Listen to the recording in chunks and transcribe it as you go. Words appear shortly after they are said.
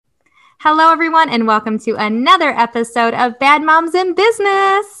Hello, everyone, and welcome to another episode of Bad Moms in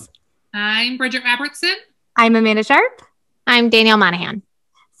Business. I'm Bridget Robertson. I'm Amanda Sharp. I'm Danielle Monahan.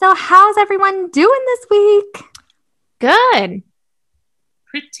 So, how's everyone doing this week? Good.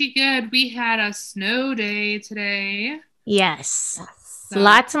 Pretty good. We had a snow day today. Yes.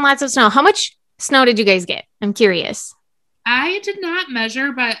 Lots and lots of snow. How much snow did you guys get? I'm curious. I did not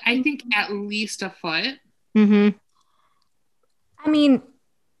measure, but I think at least a foot. Mm-hmm. I mean,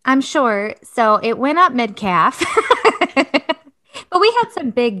 I'm sure. So, it went up mid-calf. But we had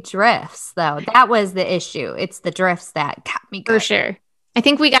some big drifts, though. That was the issue. It's the drifts that got me good. For sure. I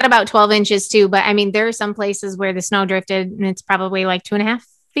think we got about 12 inches too, but I mean, there are some places where the snow drifted and it's probably like 2.5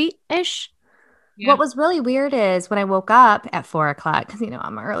 feet-ish. Yeah. What was really weird is when I woke up at 4 o'clock, because,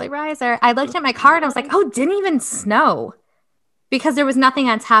 I'm an early riser, I looked at my car and I was like, oh, it didn't even snow because there was nothing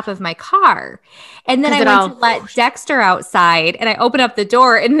on top of my car. And then I went to let Dexter outside and I opened up the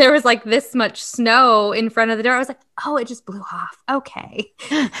door and there was like this much snow in front of the door. I was like, oh, it just blew off. Okay.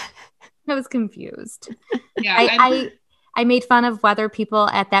 I was confused. Yeah, I made fun of weather people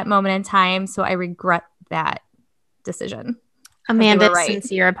at that moment in time, so I regret that decision. Amanda,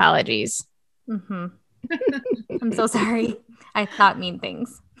 sincere apologies. Mm-hmm. I'm so sorry. I thought mean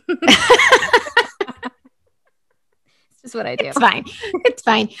things. It's just what I do. It's fine. It's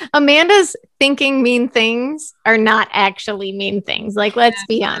fine. Amanda's thinking mean things are not actually mean things. Like, let's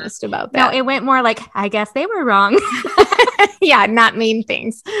be honest about that. No, it went more like, I guess they were wrong. Yeah, not mean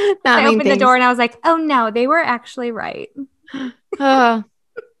things. I opened the door and I was like, oh no, they were actually right.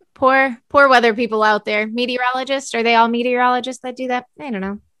 Poor weather people out there. Meteorologists, are they all meteorologists that do that? I don't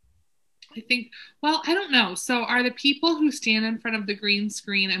know. I don't know. So are the people who stand in front of the green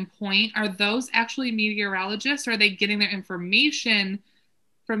screen and point, are those actually meteorologists, or are they getting their information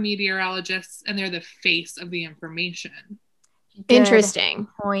from meteorologists and they're the face of the information? Interesting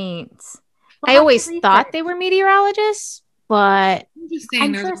point. I always thought they were meteorologists, but I'm just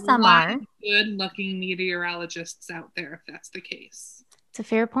saying there's sure a lot of good-looking meteorologists out there, if that's the case. It's a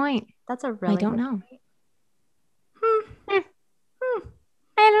fair point. That's a really I don't know. I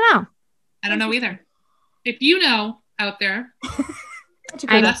don't know. I don't know either. If you know out there,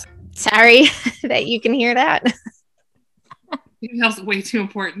 I'm sorry that you can hear that. That's way too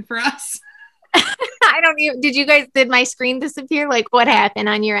important for us. I don't even, did my screen disappear? Like, what happened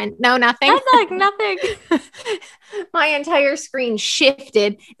on your end? No, nothing. Nothing. My entire screen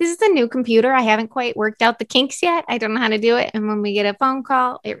shifted. This is a new computer. I haven't quite worked out the kinks yet. I don't know how to do it. And when we get a phone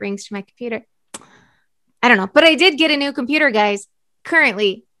call, it rings to my computer. I don't know, but I did get a new computer, guys,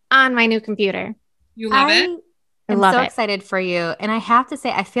 currently on my new computer. You love it? I'm so excited for you. And I have to say,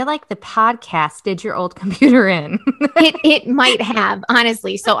 I feel like the podcast did your old computer in. It might have,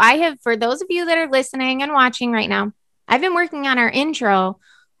 honestly. So I have, for those of you that are listening and watching right now, I've been working on our intro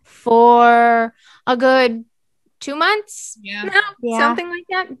for a good 2 months now, something like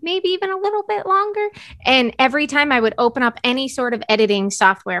that, maybe even a little bit longer. And every time I would open up any sort of editing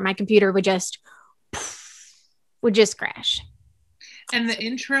software, my computer would just crash. And the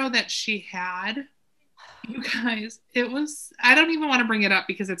intro that she had, you guys, it was, I don't even want to bring it up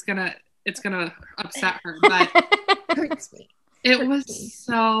because it's gonna upset her, but it was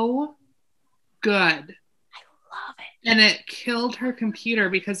so good. I love it. And it killed her computer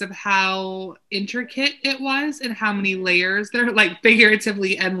because of how intricate it was and how many layers there, like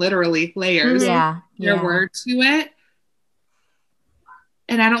figuratively and literally layers there were to it.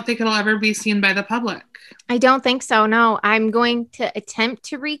 And I don't think it'll ever be seen by the public. I don't think so. No, I'm going to attempt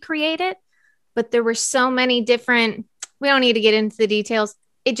to recreate it, but there were so many different, we don't need to get into the details.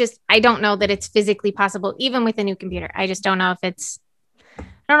 I don't know that it's physically possible, even with a new computer. I just don't know if it's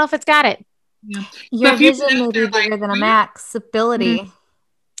got it. Yeah. Your vision may be bigger than a Mac's ability. Mm-hmm.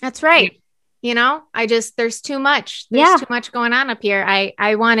 That's right. There's too much. There's too much going on up here.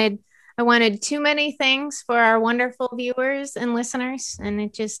 I wanted too many things for our wonderful viewers and listeners, and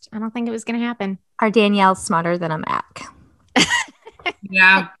I don't think it was going to happen. Our Danielle's smarter than a Mac.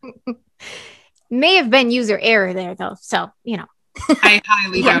 Yeah. May have been user error there, though. So, I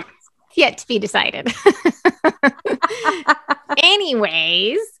highly doubt. Yet to be decided.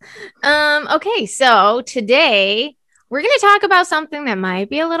 Anyways, okay, so today we're going to talk about something that might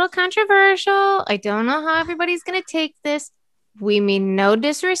be a little controversial. I don't know how everybody's going to take this. We mean no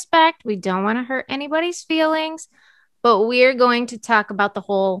disrespect. We don't want to hurt anybody's feelings, but we're going to talk about the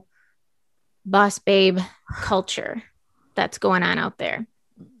whole boss babe culture that's going on out there.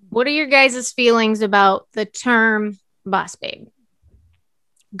 What are your guys' feelings about the term boss babe?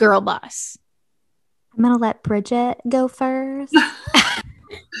 Girl boss. I'm going to let Bridget go first.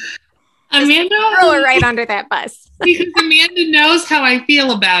 Amanda, throw her right under that bus. Because Amanda knows how I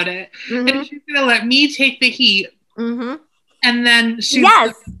feel about it. Mm-hmm. And she's going to let me take the heat. Mm-hmm. And then she's...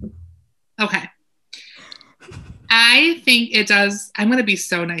 Yes. Okay. I think it does... I'm going to be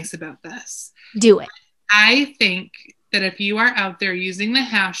so nice about this. Do it. I think that if you are out there using the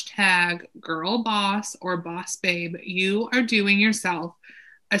hashtag girl boss or boss babe, you are doing yourself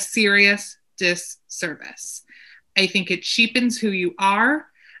a serious disservice. I think it cheapens who you are.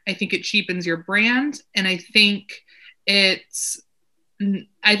 I think it cheapens your brand. And I think it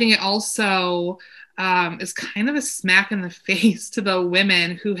also is kind of a smack in the face to the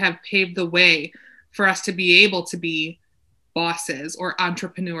women who have paved the way for us to be able to be bosses or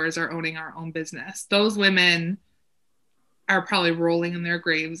entrepreneurs or owning our own business. Those women are probably rolling in their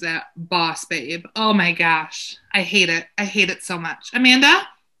graves at boss babe. Oh my gosh. I hate it. I hate it so much. Amanda?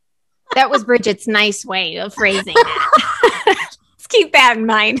 That was Bridget's nice way of phrasing it. Let's keep that in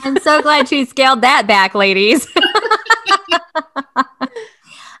mind. I'm so glad she scaled that back, ladies.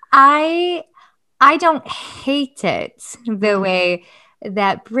 I don't hate it the way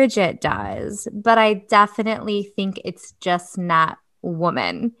that Bridget does, but I definitely think it's just not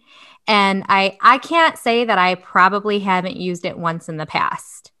woman. And I can't say that I probably haven't used it once in the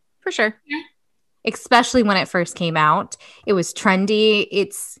past. For sure. Yeah. Especially when it first came out. It was trendy.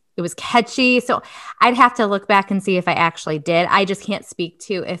 It was catchy. So I'd have to look back and see if I actually did. I just can't speak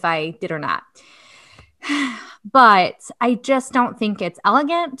to if I did or not. But I just don't think it's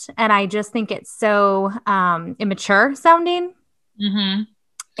elegant. And I just think it's so immature sounding. Mm-hmm.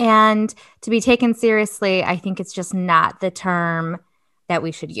 And to be taken seriously, I think it's just not the term that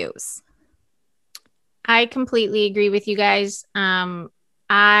we should use. I completely agree with you guys.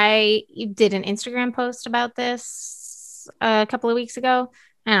 I did an Instagram post about this a couple of weeks ago.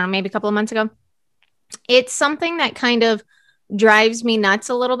 I don't know, maybe a couple of months ago. It's something that kind of drives me nuts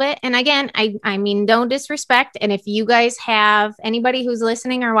a little bit. And again, I mean, don't disrespect. And if you guys have anybody who's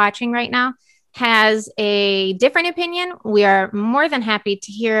listening or watching right now has a different opinion, we are more than happy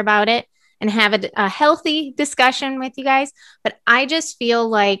to hear about it and have a healthy discussion with you guys. But I just feel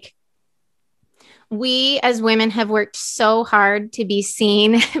like we as women have worked so hard to be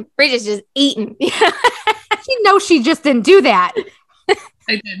seen. Bridget's just eating. She knows she just didn't do that.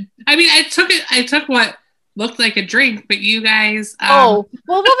 I did. I mean, I took what looked like a drink, but you guys... well,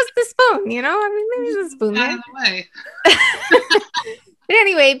 what was the spoon? You know, I mean, there's a spoon out there. of the way. But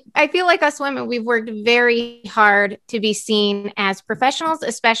anyway, I feel like us women, we've worked very hard to be seen as professionals,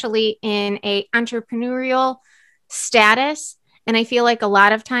 especially in a entrepreneurial status. And I feel like a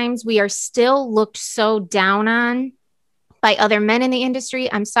lot of times we are still looked so down on by other men in the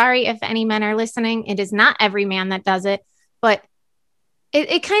industry. I'm sorry if any men are listening. It is not every man that does it, but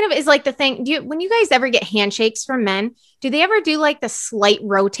it kind of is like the thing. When you guys ever get handshakes from men, do they ever do like the slight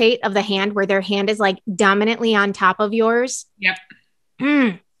rotate of the hand where their hand is like dominantly on top of yours? Yep.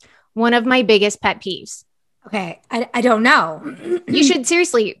 One of my biggest pet peeves. Okay. I don't know. You should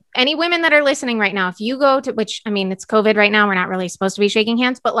seriously, any women that are listening right now, if you go to, which I mean, it's COVID right now. We're not really supposed to be shaking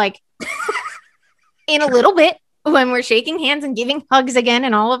hands, but like in a little bit when we're shaking hands and giving hugs again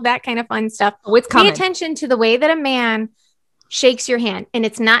and all of that kind of fun stuff, it's coming. Pay attention to the way that a man shakes your hand. And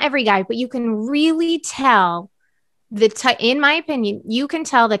it's not every guy, but you can really tell in my opinion, you can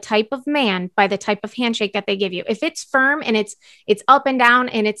tell the type of man by the type of handshake that they give you. If it's firm and it's up and down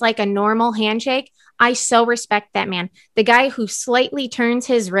and it's like a normal handshake, I so respect that man. The guy who slightly turns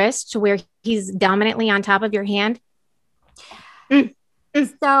his wrist to where he's dominantly on top of your hand.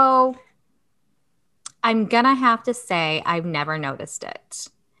 So I'm going to have to say I've never noticed it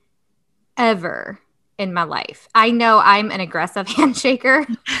ever in my life. I know I'm an aggressive handshaker.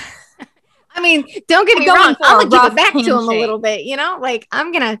 I mean, don't get me wrong. I'm going to give it back to him a little bit, you know, like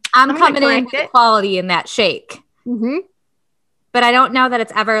I'm coming in with quality in that shake. Mm-hmm. But I don't know that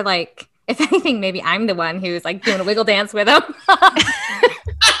it's ever like, if anything, maybe I'm the one who's like doing a wiggle dance with him.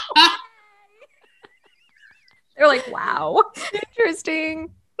 They're like, wow. Interesting.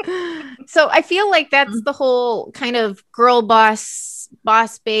 So I feel like that's the whole kind of girl boss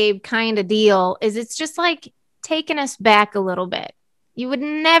babe kind of deal is it's just like taking us back a little bit. You would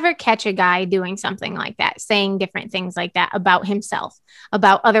never catch a guy doing something like that, saying different things like that about himself,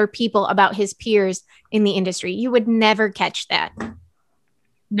 about other people, about his peers in the industry. You would never catch that.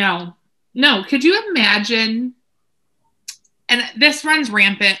 No. Could you imagine? And this runs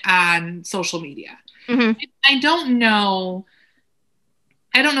rampant on social media. Mm-hmm. I don't know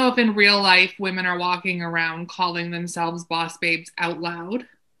if in real life women are walking around calling themselves boss babes out loud.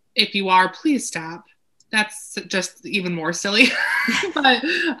 If you are, please stop. That's just even more silly. But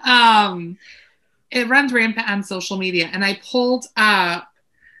it runs rampant on social media. And I pulled up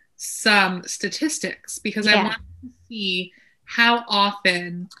some statistics because I wanted to see how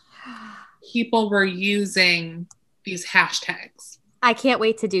often people were using these hashtags. I can't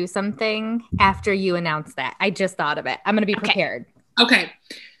wait to do something after you announce that. I just thought of it. I'm going to be prepared. Okay.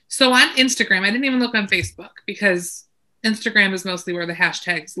 So on Instagram, I didn't even look on Facebook because Instagram is mostly where the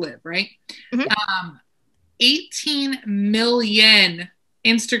hashtags live, right? 18 million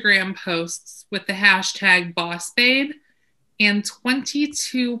Instagram posts with the hashtag Boss Babe and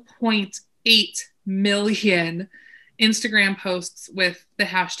 22.8 million Instagram posts with the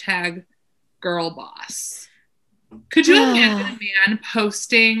hashtag Girl Boss. Could you imagine a man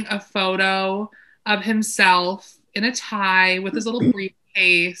posting a photo of himself in a tie with his little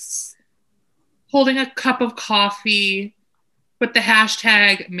briefcase, holding a cup of coffee with the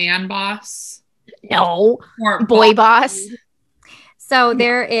hashtag Man Boss? No. Or Boy Boss. So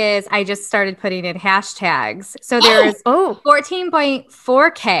there is, I just started putting in hashtags. So there's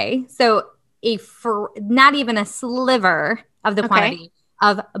 14.4K. So not even a sliver of the quantity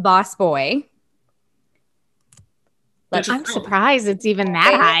of Boss Boy. I'm surprised it's even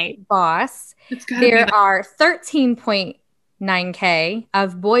that high. Boss. There are 13.9K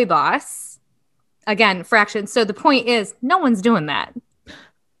of Boy Boss. Again, fraction. So the point is, no one's doing that.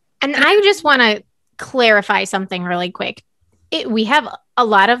 And I just want to clarify something really quick. We have a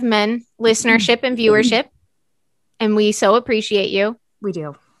lot of men listenership and viewership, and we so appreciate you. We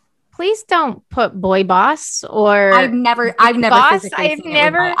do. Please don't put Boy Boss or I've never Boss. I've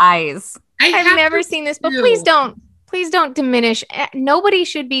never with my eyes. I've never seen this, but please don't diminish. Nobody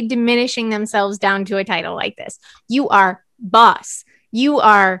should be diminishing themselves down to a title like this. You are boss. You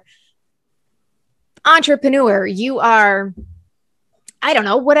are entrepreneur. You are, I don't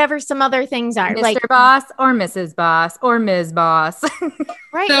know, whatever some other things are. Mr. Like Boss or Mrs. Boss or Ms. Boss.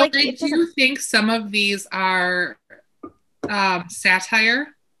 Right. So like, I do think some of these are satire.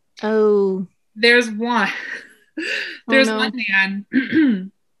 Oh. There's one man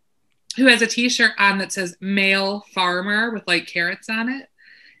who has a t-shirt on that says male farmer with like carrots on it.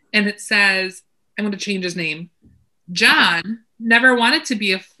 And it says, I'm going to change his name. John never wanted to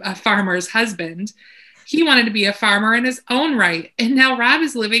be a farmer's husband. He wanted to be a farmer in his own right. And now Rob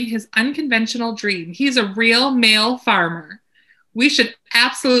is living his unconventional dream. He's a real male farmer. We should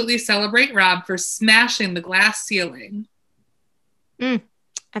absolutely celebrate Rob for smashing the glass ceiling.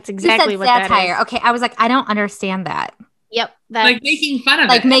 That's exactly what satire. That is. Okay, I was like, I don't understand that. Yep. Like making fun of it.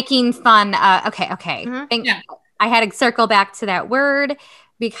 Like making fun. Okay. Mm-hmm. I had to circle back to that word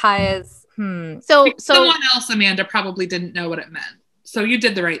because So someone else, Amanda, probably didn't know what it meant. So you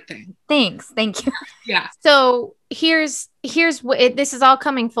did the right thing. Thanks. Thank you. Yeah. So here's what this is all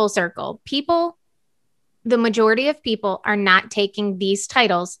coming full circle. The majority of people are not taking these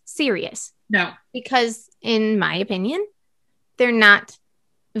titles serious. No. Because in my opinion, they're not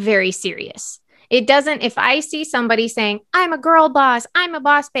very serious. It doesn't, if I see somebody saying, I'm a girl boss, I'm a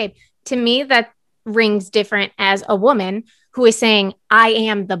boss babe, to me, that rings different as a woman who is saying, I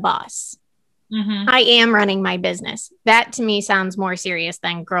am the boss. Mm-hmm. I am running my business. That to me sounds more serious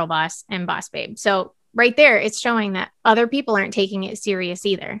than girl boss and boss babe. So right there, it's showing that other people aren't taking it serious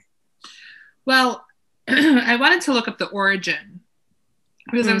either. Well, I wanted to look up the origin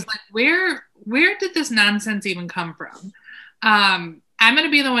because I was like, where did this nonsense even come from? I'm going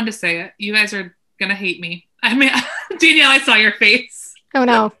to be the one to say it. You guys are going to hate me. I mean, Danielle, I saw your face. Oh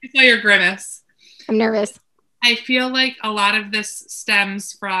no. I saw your grimace. I'm nervous. I feel like a lot of this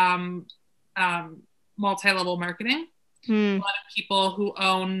stems from multi-level marketing. A lot of people who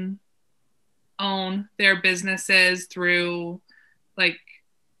own their businesses through, like,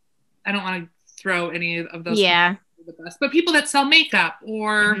 I don't want to throw any of those the best, but people that sell makeup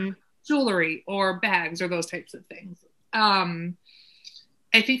or jewelry or bags or those types of things. I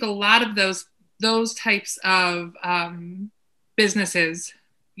think a lot of those types of businesses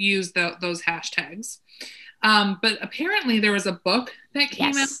use those hashtags. But apparently there was a book that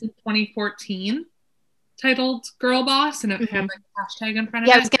came out in 2014 titled Girl Boss, and it had like a hashtag in front of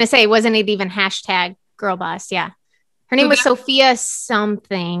it. Yeah, I was going to say, wasn't it even hashtag Girl Boss? Yeah. Her name was Sophia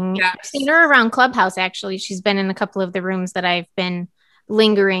something. Yes. I've seen her around Clubhouse, actually. She's been in a couple of the rooms that I've been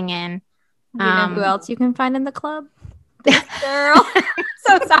lingering in. You know who else you can find in the club? This girl.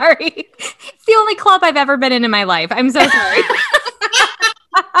 So sorry. It's the only club I've ever been in my life. I'm so sorry.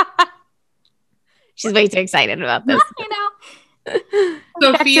 She's way too excited about this. You know.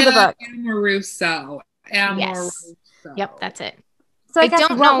 Sophia Amoruso. Yes. Yep, that's it. So I guess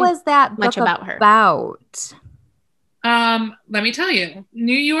what was that much book about her? Let me tell you.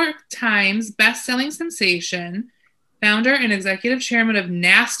 New York Times best-selling sensation, founder and executive chairman of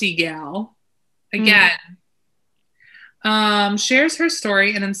Nasty Gal. Again, Shares her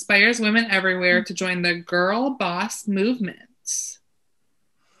story and inspires women everywhere to join the girl boss movement.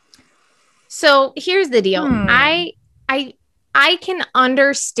 So here's the deal. I can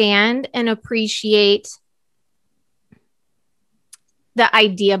understand and appreciate the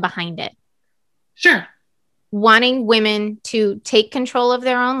idea behind it. Sure. Wanting women to take control of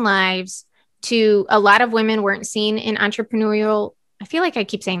their own lives. A lot of women weren't seen in entrepreneurial, I feel like I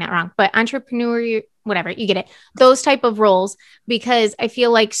keep saying that wrong, but entrepreneurial, whatever, you get it. Those type of roles, because I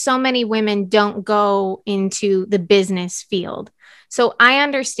feel like so many women don't go into the business field. So I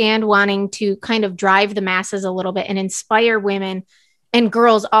understand wanting to kind of drive the masses a little bit and inspire women and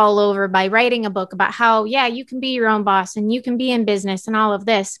girls all over by writing a book about how, yeah, you can be your own boss and you can be in business and all of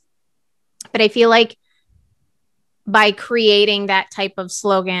this. But I feel like by creating that type of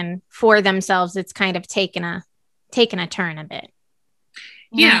slogan for themselves, it's kind of taken a turn a bit.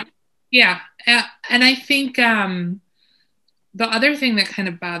 Yeah. And I think the other thing that kind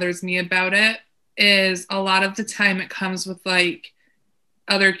of bothers me about it is a lot of the time it comes with like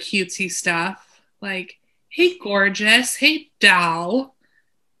other cutesy stuff, like, hey, gorgeous, hey, doll.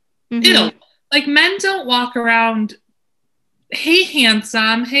 Mm-hmm. Ew. Like, men don't walk around, hey,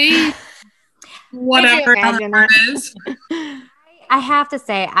 handsome, hey, whatever it is. I have to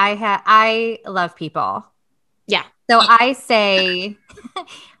say, I love people. Yeah. So I say,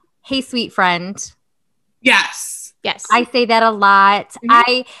 hey, sweet friend. Yes. I say that a lot.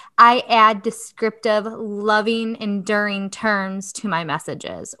 Mm-hmm. I add descriptive, loving, enduring terms to my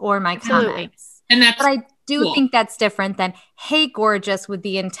messages or my comments. But I do think that's different than, hey, gorgeous, with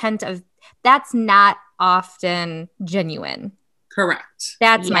the intent of, that's not often genuine. Correct.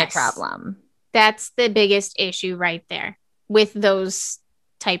 That's my problem. That's the biggest issue right there with those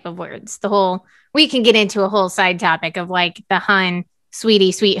type of words. We can get into a whole side topic of like the hun,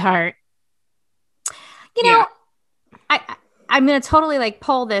 sweetie, sweetheart. You know, I'm going to totally like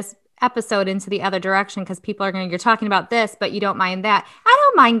pull this episode into the other direction because people are you're talking about this, but you don't mind that. I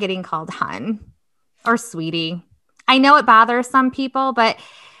don't mind getting called hun or sweetie. I know it bothers some people, but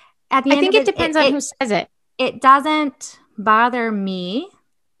at the end of it, it depends on who says it. It doesn't bother me.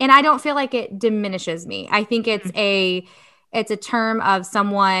 And I don't feel like it diminishes me. I think it's a term of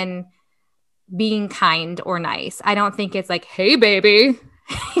someone being kind or nice. I don't think it's like, hey, baby.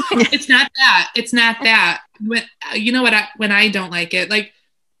 It's not that. You know what? When I don't like it, like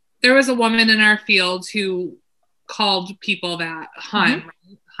there was a woman in our field who called people that hun,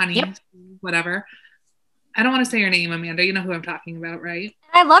 right? Honey, whatever. I don't want to say her name, Amanda. You know who I'm talking about, right?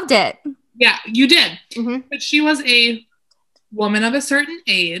 I loved it. Yeah, you did. Mm-hmm. But she was a woman of a certain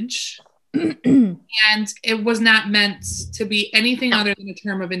age, and it was not meant to be anything other than a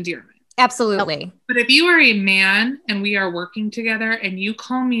term of endearment. Absolutely. But if you are a man and we are working together and you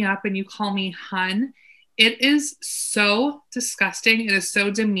call me up and you call me hun, it is so disgusting. It is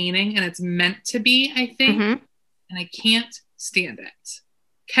so demeaning, and it's meant to be, I think. Mm-hmm. And I can't stand it.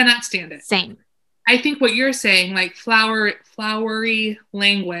 Cannot stand it. Same. I think what you're saying, like flowery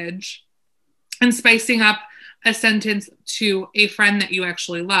language and spicing up a sentence to a friend that you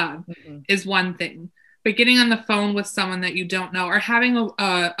actually love is one thing. But getting on the phone with someone that you don't know, or having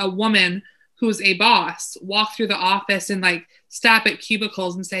a woman who's a boss walk through the office and like stop at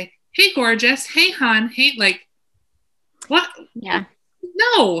cubicles and say, hey, gorgeous, hey, hon, hey, like, what? Yeah.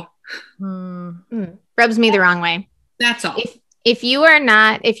 No. Rubs me the wrong way. That's all. If you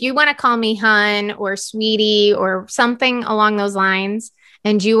want to call me hun or sweetie or something along those lines,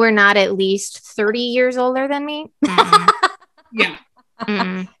 and you are not at least 30 years older than me. Yeah.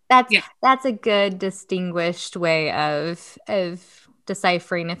 That's a good distinguished way of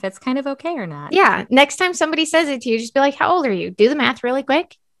deciphering if it's kind of okay or not. Yeah. Next time somebody says it to you, just be like, how old are you? Do the math really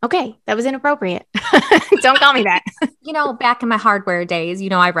quick. Okay. That was inappropriate. Don't call me that. You know, back in my hardware days,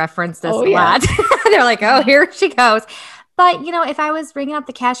 I referenced this a lot. They're like, oh, here she goes. But, if I was ringing up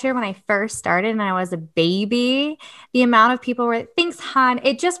the cashier when I first started and I was a baby, the amount of people were, thanks, hon.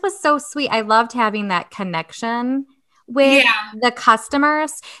 It just was so sweet. I loved having that connection with the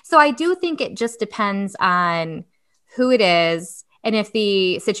customers. So I do think it just depends on who it is and if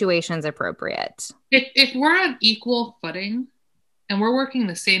the situation's appropriate. If we're on equal footing and we're working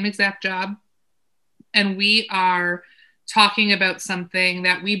the same exact job and we are talking about something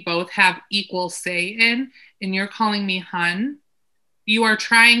that we both have equal say in, and you're calling me hun, you are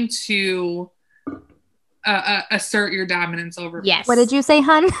trying to assert your dominance over me. Yes. What did you say,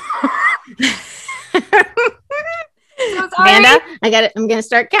 hun? Amanda, I'm going to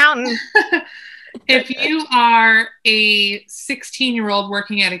start counting. If you are a 16-year-old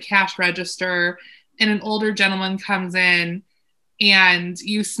working at a cash register and an older gentleman comes in and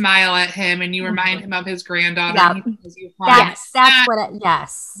you smile at him and you remind him of his granddaughter. Yep. And he calls you that's what it,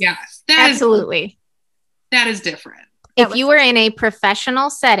 yes. Yes. Absolutely. That is different. If you were in a professional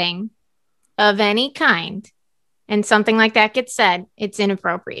setting of any kind and something like that gets said, it's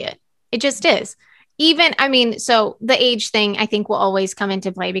inappropriate. It just is. Even, I mean, so the age thing, I think will always come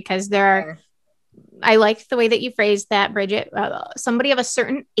into play because there are, I like the way that you phrased that, Bridget, somebody of a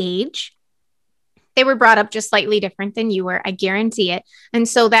certain age, they were brought up just slightly different than you were. I guarantee it. And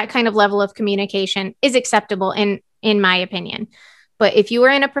so that kind of level of communication is acceptable in my opinion. But if you were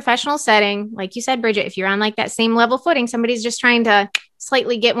in a professional setting, like you said, Bridget, if you're on like that same level footing, somebody's just trying to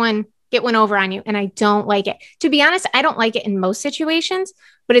slightly get one over on you. And I don't like it. To be honest, I don't like it in most situations,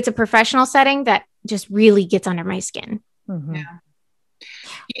 but it's a professional setting that just really gets under my skin. Mm-hmm. Yeah.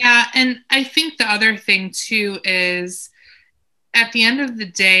 Yeah. And I think the other thing too is at the end of the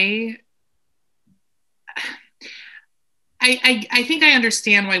day, I think I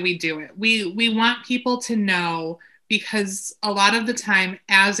understand why we do it. We want people to know, because a lot of the time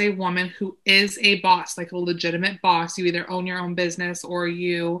as a woman who is a boss, like a legitimate boss, you either own your own business or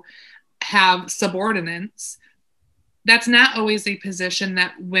you have subordinates. That's not always a position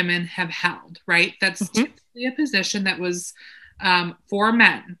that women have held, right? That's typically a position that was for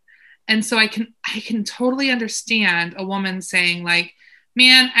men. And so I can totally understand a woman saying like,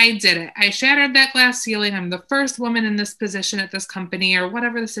 man, I did it. I shattered that glass ceiling. I'm the first woman in this position at this company or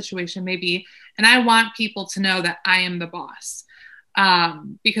whatever the situation may be. And I want people to know that I am the boss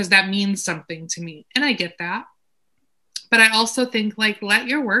because that means something to me. And I get that. But I also think like, let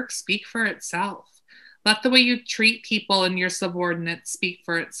your work speak for itself. Let the way you treat people and your subordinates speak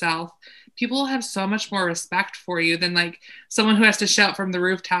for itself. People will have so much more respect for you than like someone who has to shout from the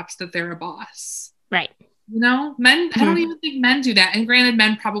rooftops that they're a boss. Right. You know, men, I don't even think men do that. And granted,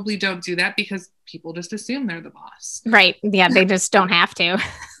 men probably don't do that because people just assume they're the boss. Right. Yeah. They just don't have to.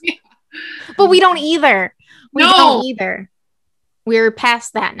 Yeah. But we don't either. We No. don't either. We're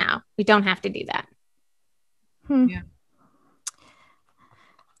past that now. We don't have to do that. Yeah.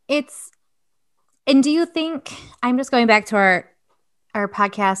 And do you think, I'm just going back to our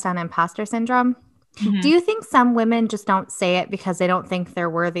podcast on imposter syndrome. Do you think some women just don't say it because they don't think they're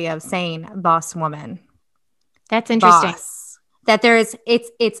worthy of saying boss woman? That's interesting. Boss. That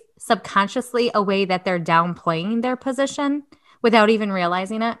it's subconsciously a way that they're downplaying their position without even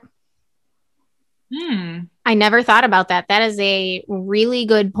realizing it. I never thought about that. That is a really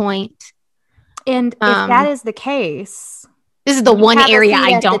good point. And if that is the case, this is the one area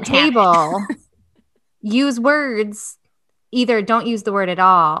I don't have. Use words, either don't use the word at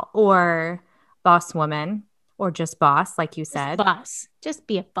all, or boss woman, or just boss, like you said. Just boss. Just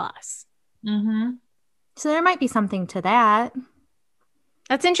be a boss. So there might be something to that.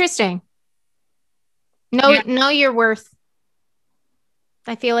 That's interesting. Know your worth.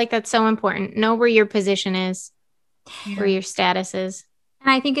 I feel like that's so important. Know where your position is, where your status is. And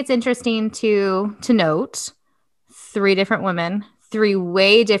I think it's interesting to note 3 different women, 3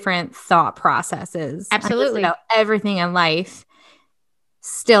 way different thought processes. Absolutely. About everything in life.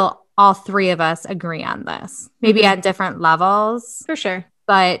 Still, all 3 of us agree on this. Maybe at different levels. For sure.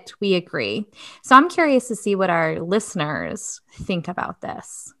 But we agree. So I'm curious to see what our listeners think about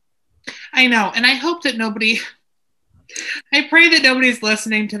this. I know. And I hope that I pray that nobody's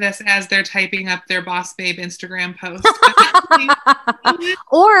listening to this as they're typing up their Boss Babe Instagram post.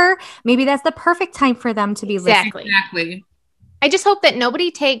 Or maybe that's the perfect time for them to be listening. Exactly. I just hope that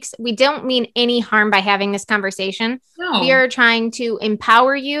we don't mean any harm by having this conversation. No. We are trying to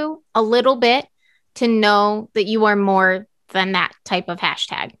empower you a little bit to know that you are more than that type of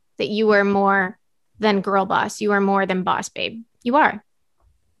hashtag, that you are more than girl boss. You are more than boss babe. You are.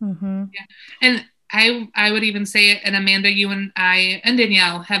 Yeah. And I would even say it, and Amanda, you and I and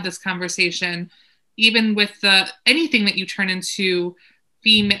Danielle had this conversation, even with anything that you turn into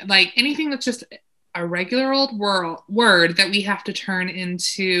female, like anything that's just a regular old word that we have to turn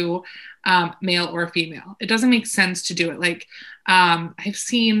into male or female. It doesn't make sense to do it. Like I've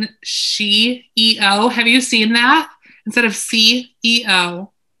seen she-EO. Have you seen that? Instead of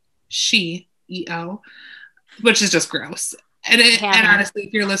C-E-O, she-E-O, which is just gross. And honestly,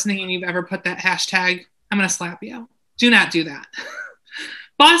 if you're listening and you've ever put that hashtag, I'm going to slap you. Do not do that.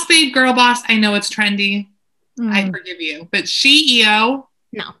 Boss babe, girl boss, I know it's trendy. I forgive you. But she-EO?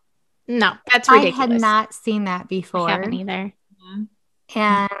 No, that's ridiculous. I had not seen that before. I haven't either.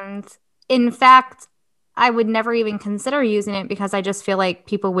 And in fact, I would never even consider using it because I just feel like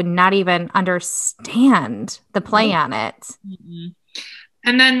people would not even understand the play on it.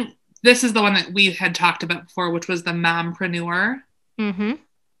 And then this is the one that we had talked about before, which was the mompreneur,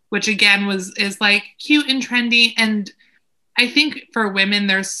 which again is like cute and trendy. And I think for women,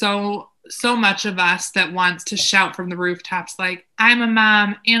 there's so much of us that wants to shout from the rooftops, like, I'm a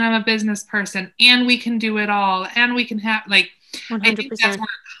mom and I'm a business person and we can do it all and we can have, like, 100%. I think that's where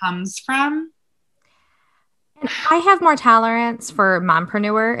it comes from. And I have more tolerance for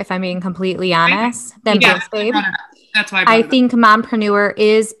mompreneur, if I'm being completely honest, than Boss Babe. That's why I think mompreneur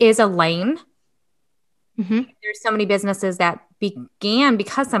is a lane. Mm-hmm. There's so many businesses that began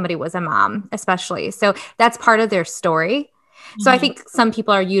because somebody was a mom, especially. So that's part of their story. So I think some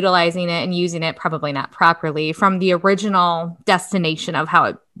people are utilizing it and using it probably not properly from the original destination of how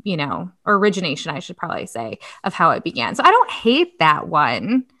it, or origination, I should probably say, of how it began. So I don't hate that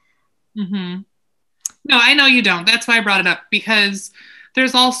one. Mm-hmm. No, I know you don't. That's why I brought it up, because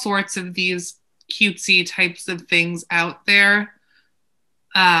there's all sorts of these cutesy types of things out there.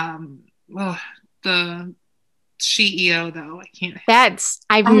 The CEO, though, I can't.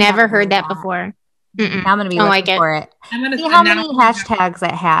 I've never heard that before. Mm-mm. I'm going to be looking for it. See how many hashtags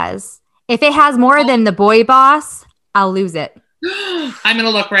it has. If it has more than the boy boss, I'll lose it. I'm going to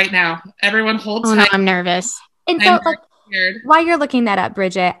look right now. Everyone hold tight. No, I'm nervous. And so, while you're looking that up,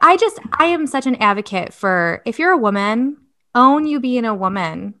 Bridget, I am such an advocate for, if you're a woman, own you being a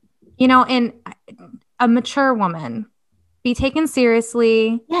woman, and a mature woman. Be taken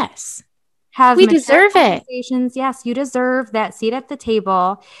seriously. Yes. We deserve it. Yes, you deserve that seat at the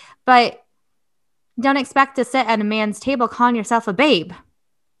table, but don't expect to sit at a man's table calling yourself a babe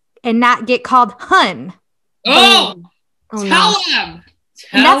and not get called hun. Tell him.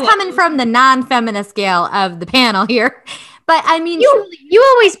 And that's coming from the non-feminist scale of the panel here. But I mean, you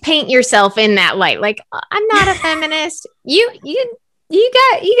always paint yourself in that light. Like, I'm not a feminist. You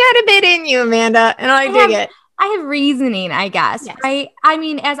got a bit in you, Amanda, and I dig it. I have reasoning, I guess, yes. Right? I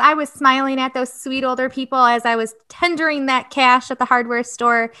mean, as I was smiling at those sweet older people, as I was tendering that cash at the hardware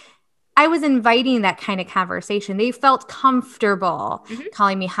store, I was inviting that kind of conversation. They felt comfortable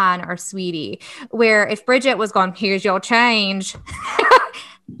calling me Han or sweetie, where if Bridget was going, here's your change,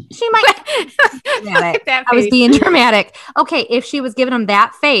 she might. I was being dramatic. Okay, if she was giving them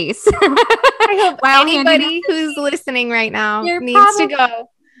that face. I hope anybody who's listening right now needs to go.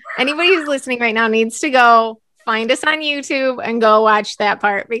 Anybody who's listening right now needs to go find us on YouTube and go watch that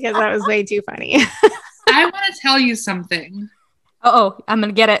part, because that was way too funny. I want to tell you something. Oh, I'm going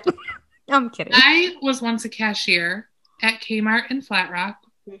to get it. I'm kidding. I was once a cashier at Kmart in Flat Rock,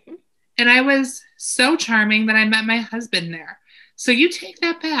 and I was so charming that I met my husband there. So you take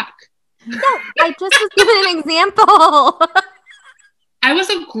that back. No, I just was giving an example. I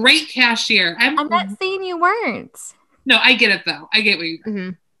was a great cashier. I'm not saying you weren't. No, I get it though. I get what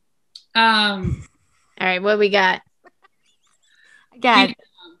you. All right, what we got? Again,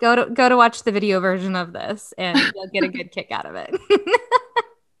 go to watch the video version of this, and you'll get a good kick out of it.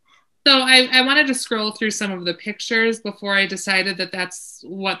 So I wanted to scroll through some of the pictures before I decided that that's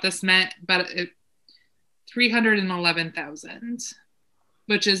what this meant, but 311,000,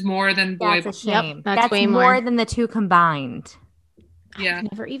 which is more than boy. That's a shame. Yep, that's way more than the two combined. Yeah,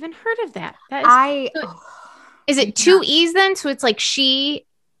 I've never even heard of that. Is it two E's then? So it's like she.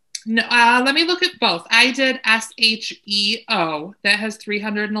 No, let me look at both. I did SHEO. That has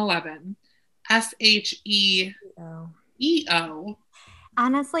 311. SHEEO.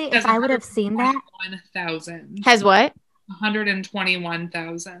 Honestly, if I would have seen that. 1,000. Has what?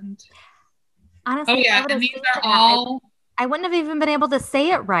 121,000. Honestly, oh yeah, and these are all. I wouldn't have even been able to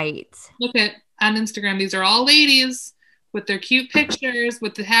say it right. Look at on Instagram. These are all ladies with their cute pictures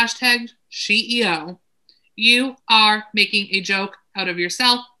with the hashtag SHEEO. You are making a joke out of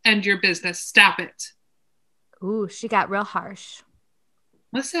yourself and your business. Stop it. Ooh, she got real harsh.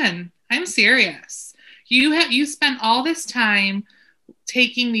 Listen, I'm serious. You spent all this time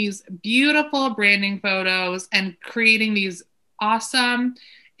taking these beautiful branding photos and creating these awesome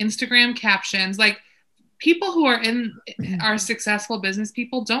Instagram captions. Like, people who are successful business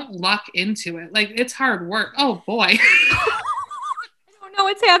people don't luck into it. Like, it's hard work. Oh boy. I don't know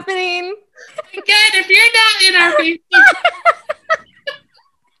what's happening. Again, if you're not in our Facebook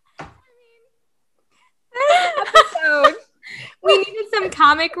episode, we needed some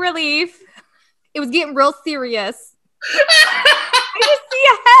comic relief. It was getting real serious. I just see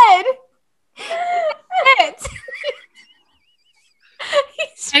a head.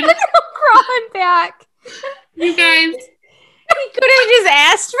 He's just crawling back. You guys, he could have just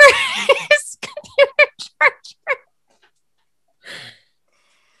asked for his computer charger.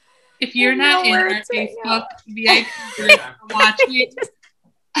 If you're not in our Facebook VIP group watching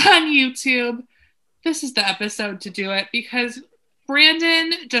on YouTube, this is the episode to do it, because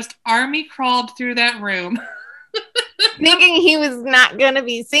Brandon just army crawled through that room. Thinking he was not going to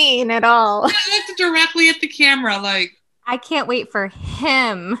be seen at all. I looked directly at the camera like... I can't wait for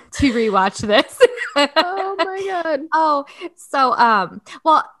him to rewatch this. Oh my God. Oh, so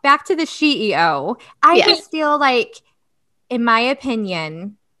well, back to the CEO. I just feel like, in my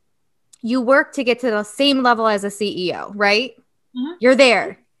opinion, you work to get to the same level as a CEO, right? Mm-hmm. You're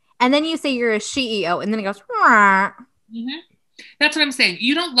there. And then you say you're a CEO, and then it goes, mm-hmm. That's what I'm saying.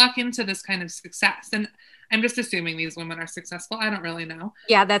 You don't luck into this kind of success. And I'm just assuming these women are successful. I don't really know.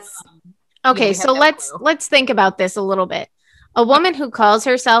 Yeah, that's okay. So let's think about this a little bit. A woman who calls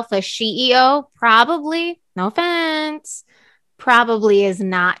herself a CEO probably, no offense, probably is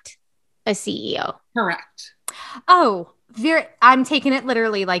not a CEO. Correct. Oh, I'm taking it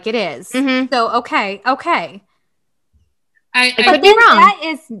literally like it is. Mm-hmm. So, okay. I could be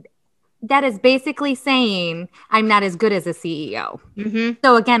wrong. That is basically saying I'm not as good as a CEO. Mm-hmm.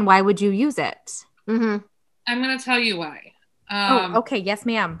 So again, why would you use it? Mm-hmm. I'm going to tell you why. Okay. Yes,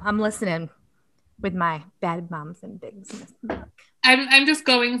 ma'am. I'm listening with my bad moms and bigs. I'm just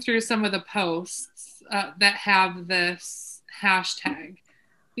going through some of the posts that have this hashtag.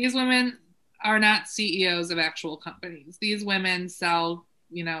 These women are not CEOs of actual companies. These women sell,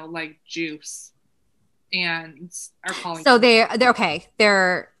 like juice, and are calling. So they're okay.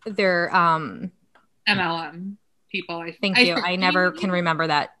 They're MLM people. Thank you. I never can remember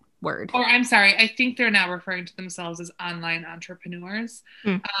that word. Or I'm sorry. I think they're now referring to themselves as online entrepreneurs.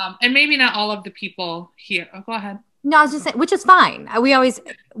 And maybe not all of the people here. Oh, go ahead. No, I was just saying, which is fine.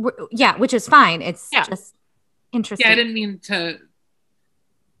 Which is fine. It's just interesting. Yeah, I didn't mean to.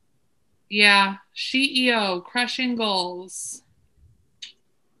 Yeah, CEO, crushing goals.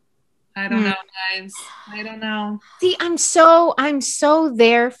 I don't know, guys. I don't know. See, I'm so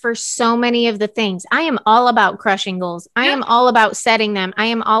there for so many of the things. I am all about crushing goals. I am all about setting them. I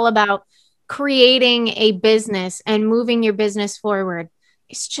am all about creating a business and moving your business forward.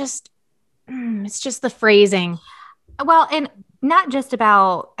 It's just the phrasing. Well, and not just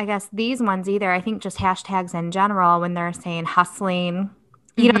about, I guess, these ones either. I think just hashtags in general, when they're saying hustling,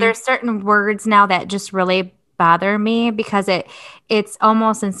 there's certain words now that just really bother me, because it's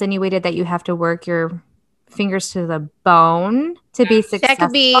almost insinuated that you have to work your fingers to the bone to be successful. That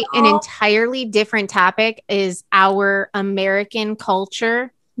could be an entirely different topic, is our American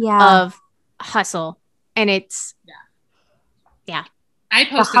culture of hustle. And it's, I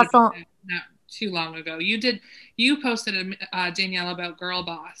posted not too long ago. You posted Danielle about Girl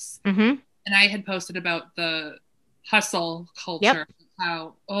Boss. Mm-hmm. And I had posted about the hustle culture. Yep.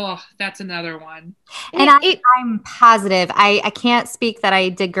 That's another one. And I'm positive. I can't speak that I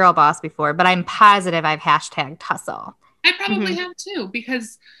did Girl Boss before, but I'm positive I've hashtagged hustle. I probably have too,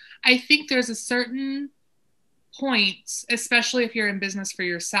 because I think there's a certain point, especially if you're in business for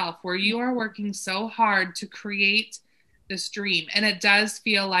yourself, where you are working so hard to create this dream. And it does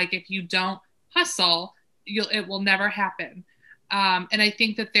feel like if you don't hustle, it will never happen. And I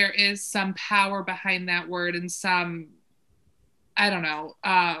think that there is some power behind that word, and some, I don't know,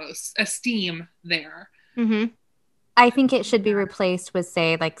 esteem there. Mm-hmm. I think it should be replaced with,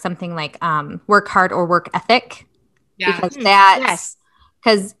 say, like something like work hard or work ethic. Yeah. Because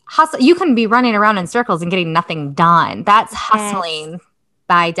because hustle, you can be running around in circles and getting nothing done. That's hustling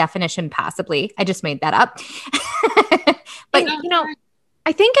by definition, possibly. I just made that up. But,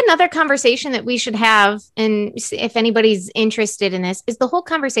 I think another conversation that we should have, and if anybody's interested in this, is the whole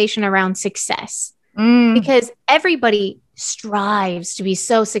conversation around success. Because everybody strives to be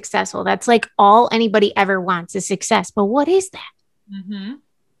so successful. That's like all anybody ever wants is success. But what is that? Mm-hmm.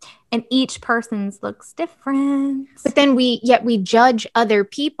 And each person's looks different. But then we judge other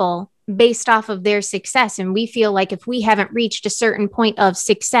people based off of their success. And we feel like if we haven't reached a certain point of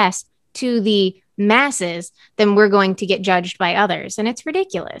success to the masses, then we're going to get judged by others. And it's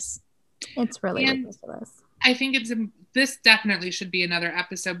ridiculous. It's really ridiculous. I think this definitely should be another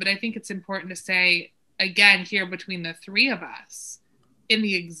episode, but I think it's important to say, again, here between the three of us, in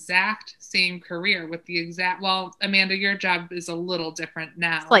the exact same career with the exact, well, Amanda, your job is a little different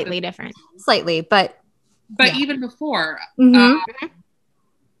now. Slightly different. Slightly, but even before, the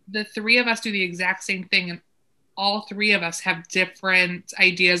three of us do the exact same thing, and all three of us have different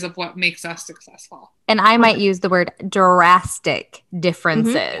ideas of what makes us successful. And I might use the word drastic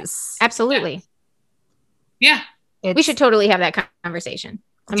differences. Mm-hmm. Absolutely. Yeah. We should totally have that conversation.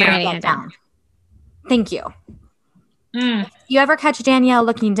 I'm writing it down. Thank you. If you ever catch Danielle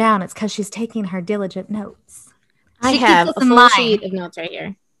looking down, it's because she's taking her diligent notes. I have a full sheet of notes right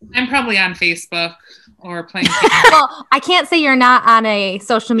here. I'm probably on Facebook or playing. Well, I can't say you're not on a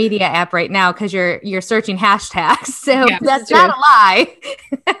social media app right now because you're searching hashtags. So that's not a lie.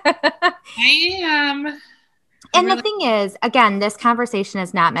 I am. And the thing is, again, this conversation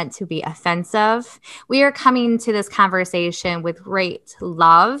is not meant to be offensive. We are coming to this conversation with great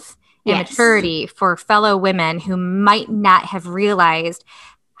love and maturity for fellow women who might not have realized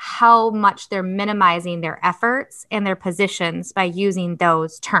how much they're minimizing their efforts and their positions by using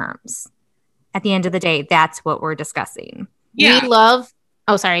those terms. At the end of the day, that's what we're discussing. Yeah. We love,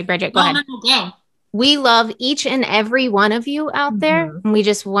 oh, sorry, Bridget, go ahead. Go. We love each and every one of you out there. And we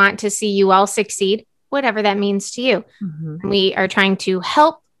just want to see you all succeed, whatever that means to you. We are trying to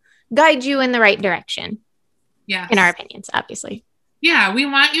help guide you in the right direction. Yeah. In our opinions, obviously. Yeah, we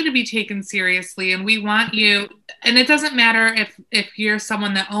want you to be taken seriously, and we want you, and it doesn't matter if you're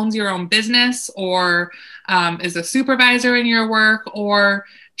someone that owns your own business or is a supervisor in your work or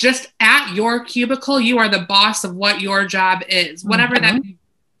just at your cubicle, you are the boss of what your job is, whatever that means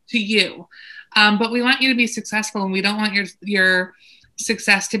to you. But we want you to be successful, and we don't want your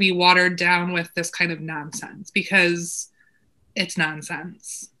success to be watered down with this kind of nonsense, because it's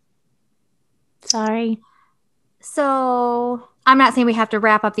nonsense. Sorry. So I'm not saying we have to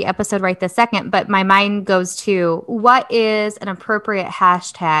wrap up the episode right this second, but my mind goes to what is an appropriate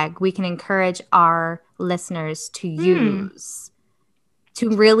hashtag we can encourage our listeners to use to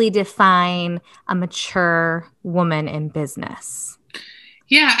really define a mature woman in business?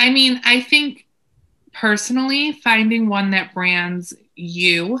 Yeah, I mean, I think personally, finding one that brands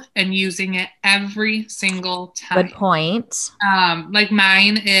you and using it every single time. Good point. Like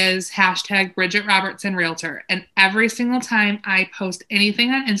mine is hashtag Bridget Robertson Realtor. And every single time I post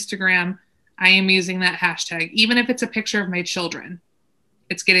anything on Instagram, I am using that hashtag. Even if it's a picture of my children,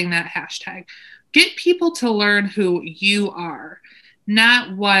 it's getting that hashtag. Get people to learn who you are,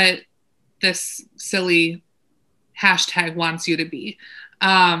 not what this silly hashtag wants you to be.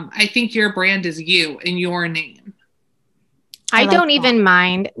 I think your brand is you and your name. I don't even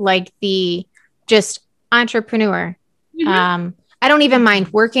mind like the just entrepreneur. I don't even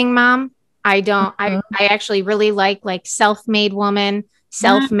mind working mom. I don't, I actually really like self-made woman,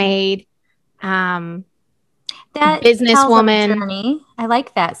 self-made, that businesswoman. I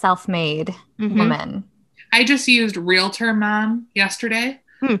like that self-made woman. I just used realtor mom yesterday.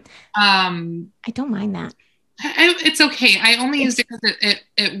 I don't mind that. It's okay. I only used it because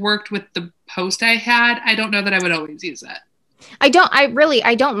it worked with the post I had. I don't know that I would always use it. I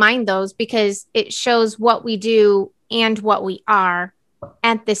don't mind those because it shows what we do and what we are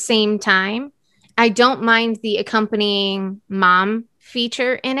at the same time. I don't mind the accompanying mom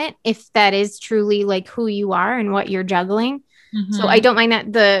feature in it if that is truly like who you are and what you're juggling. So I don't mind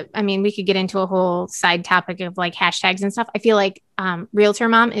that. We could get into a whole side topic of like hashtags and stuff. I feel like realtor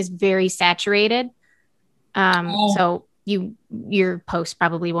mom is very saturated. So your post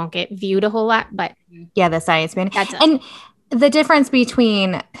probably won't get viewed a whole lot, but yeah, the science man. And the difference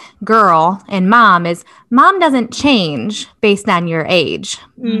between girl and mom is mom doesn't change based on your age.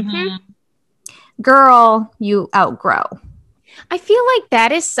 Girl, you outgrow. I feel like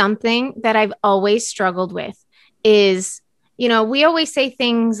that is something that I've always struggled with is, we always say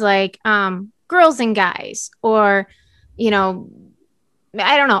things like, girls and guys, or,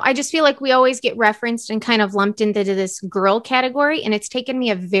 I don't know. I just feel like we always get referenced and kind of lumped into this girl category. And it's taken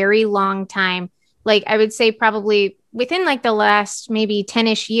me a very long time. Like I would say probably within like the last maybe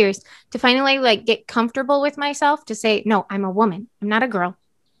 10-ish years to finally like get comfortable with myself to say, no, I'm a woman. I'm not a girl.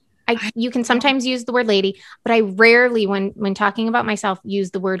 You can sometimes use the word lady, but I rarely when talking about myself use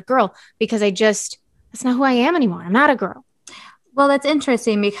the word girl because that's not who I am anymore. I'm not a girl. Well, that's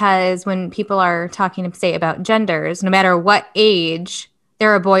interesting because when people are talking, say, about genders, no matter what age,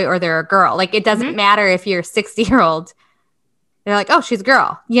 they're a boy or they're a girl. Like, it doesn't matter if you're a 60-year-old. They're like, oh, she's a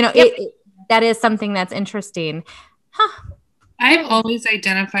girl. That is something that's interesting. I've always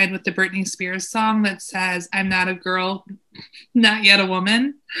identified with the Britney Spears song that says, I'm not a girl, not yet a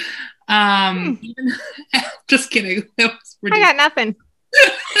woman. Just kidding. That was ridiculous. I got nothing.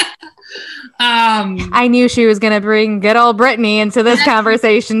 I knew she was going to bring good old Britney into this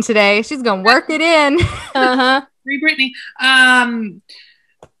conversation today. She's going to work it in. Free Britney.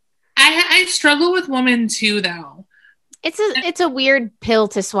 I struggle with women too, though. It's a weird pill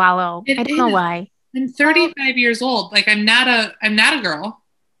to swallow. I don't know why. I'm 35 years old. Like I'm not a girl.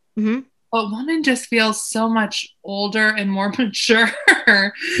 But woman just feels so much older and more mature.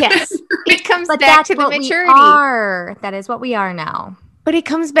 Yes. It comes back to the maturity. That is what we are now. But it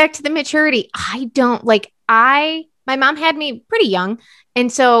comes back to the maturity. My mom had me pretty young. And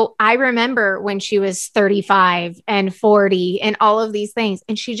so I remember when she was 35 and 40 and all of these things.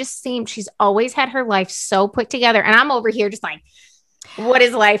 And she's always had her life so put together. And I'm over here just like, what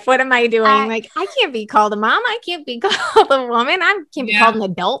is life? What am I doing? I can't be called a mom. I can't be called a woman. I can't be called an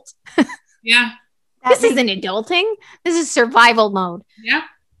adult. Yeah. This isn't adulting. This is survival mode. Yeah.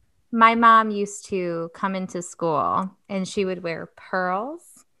 My mom used to come into school and she would wear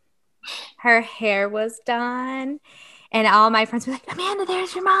pearls. Her hair was done. And all my friends were like, Amanda,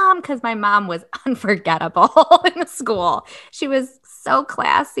 there's your mom. Because my mom was unforgettable in school. She was so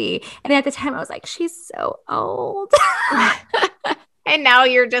classy. And at the time, I was like, she's so old. And now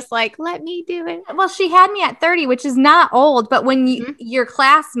you're just like, let me do it. Well, she had me at 30, which is not old. But when your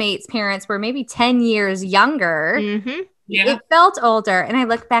classmates' parents were maybe 10 years younger, it felt older. And I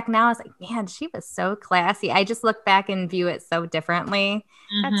look back now, I was like, man, she was so classy. I just look back and view it so differently.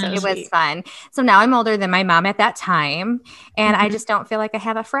 That's so it sweet. was fun. So now I'm older than my mom at that time. And I just don't feel like I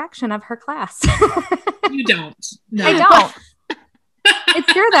have a fraction of her class. You don't. No. I don't.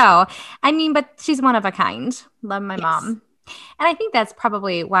 It's true, though. I mean, but she's one of a kind. Love my mom. And I think that's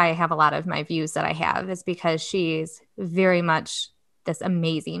probably why I have a lot of my views that I have is because she's very much this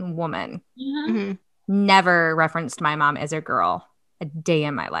amazing woman. Never referenced my mom as a girl a day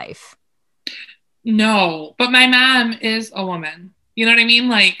in my life. No, but my mom is a woman. You know what I mean?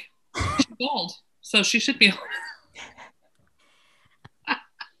 Like, she's old, so she should be.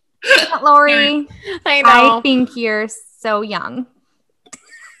 Lori, I know. I think you're so young.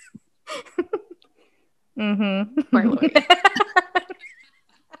 Poor Lori.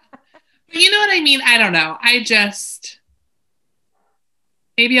 You know what I mean? I don't know.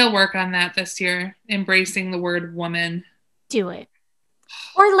 Maybe I'll work on that this year, embracing the word woman. Do it.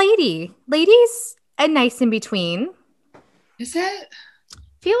 Or lady. Lady's a nice in between. Is it? I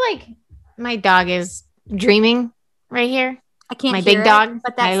feel like my dog is dreaming right here. I can't my hear big dog,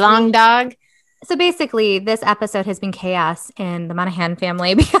 but my long dog. So basically, this episode has been chaos in the Monahan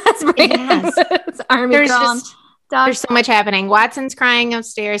family because Brandon's army girl. There's so much happening. Watson's crying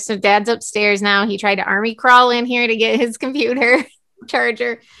upstairs, so Dad's upstairs now. He tried to army crawl in here to get his computer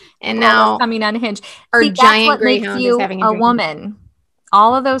charger, and now coming unhinged. Our giant greyhound is having a woman.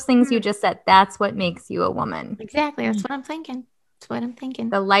 All of those things you just said, that's what makes you a woman. Exactly. That's what I'm thinking.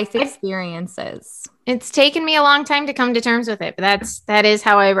 The life experiences. It's taken me a long time to come to terms with it, but that is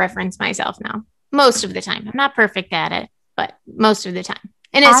how I reference myself now. Most of the time. I'm not perfect at it, but most of the time.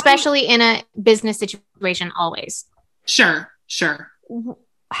 And especially in a business situation, always. Sure.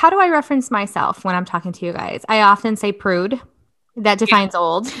 How do I reference myself when I'm talking to you guys? I often say prude. That defines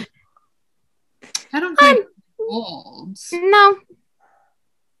old. I don't think old. No.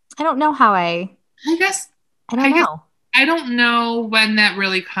 I don't know how I guess. I don't know. I don't know when that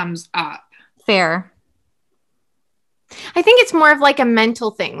really comes up. Fair. I think it's more of like a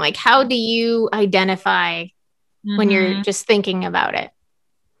mental thing. Like, how do you identify when you're just thinking about it?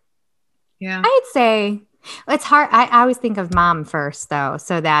 Yeah. I'd say it's hard. I always think of mom first, though.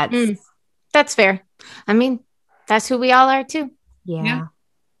 So that's fair. I mean, that's who we all are, too. Yeah.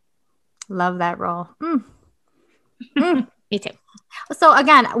 Love that role. Me too. So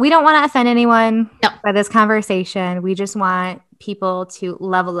again, we don't want to offend anyone by this conversation. We just want people to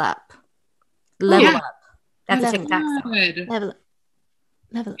level up. Level up. That's a TikTok song.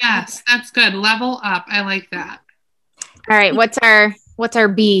 Level up. Yes, that's good. Level up. I like that. All right. What's our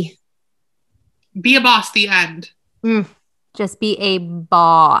B? Be a boss. The end. Just be a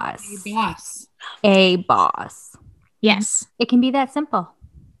boss. A boss. Yes. It can be that simple.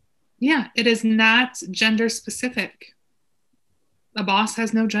 Yeah, it is not gender specific. A boss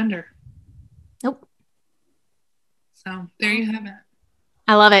has no gender. Nope. So there you have it.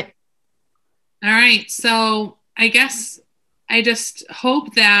 I love it. All right. So I guess I just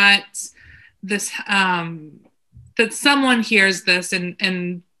hope that this that someone hears this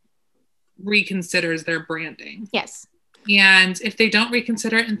and reconsiders their branding. Yes. And if they don't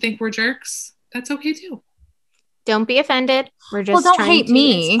reconsider it and think we're jerks, that's okay too. Don't be offended. We're just don't trying hate to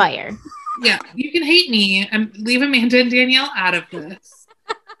me. Inspire. Yeah, you can hate me and leave Amanda and Danielle out of this.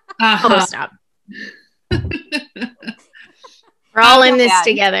 Stop. We're all in this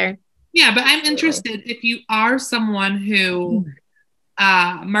together. Yeah, but I'm interested if you are someone who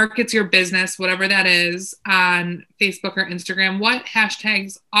markets your business, whatever that is, on Facebook or Instagram, what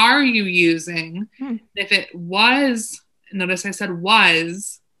hashtags are you using? If it was, notice I said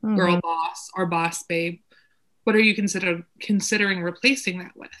was, girl boss or boss babe, what are you considering replacing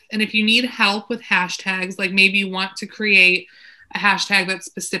that with? And if you need help with hashtags, like maybe you want to create a hashtag that's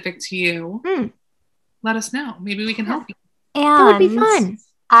specific to you, let us know. Maybe we can help you. And that would be fun.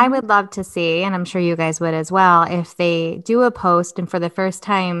 I would love to see, and I'm sure you guys would as well, if they do a post and for the first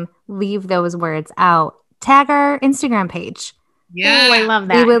time leave those words out, tag our Instagram page. Yeah. Oh, I love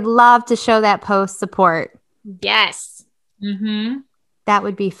that. We would love to show that post support. Yes. That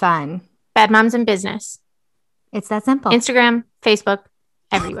would be fun. Bad Moms in Business. It's that simple. Instagram, Facebook,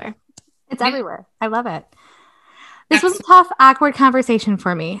 everywhere. It's everywhere. I love it. This was a tough, awkward conversation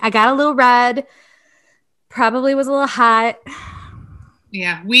for me. I got a little red. Probably was a little hot.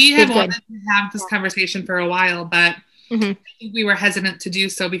 Yeah, we have wanted to have this conversation for a while, but I think we were hesitant to do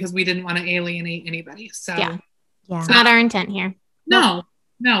so because we didn't want to alienate anybody. So yeah. It's not our intent here. No,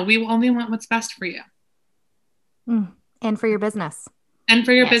 we only want what's best for you. And for your business. And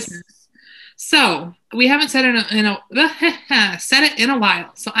for your business. So we haven't said it in a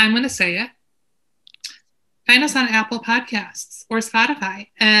while. So I'm going to say it. Find us on Apple Podcasts or Spotify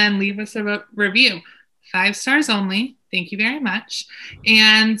and leave us a review. 5 stars only. Thank you very much.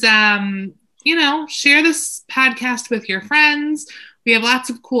 And, share this podcast with your friends. We have lots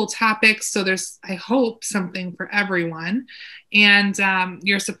of cool topics. So there's, I hope, something for everyone. And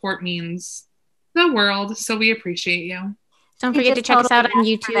your support means the world. So we appreciate you. Don't forget to check us out on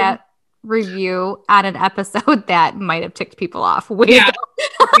YouTube. That review on an episode that might have ticked people off. Yeah,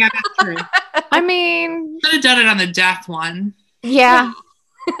 that's true. I mean, could have done it on the death one. Yeah.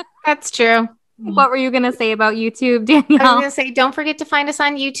 That's true. What were you going to say about YouTube, Danielle? I was going to say, don't forget to find us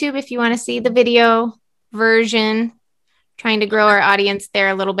on YouTube if you want to see the video version. Trying to grow our audience there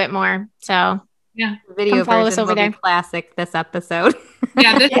a little bit more. So yeah, the video follow version us over will there. Be classic this episode.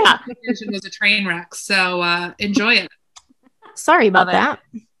 Yeah, this version was a train wreck. So enjoy it. Sorry about that.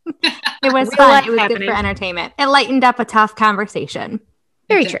 It was fun. It was good for entertainment. It lightened up a tough conversation.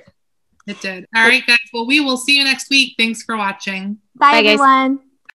 Very true. It did. All right, guys. Well, we will see you next week. Thanks for watching. Bye everyone. Guys.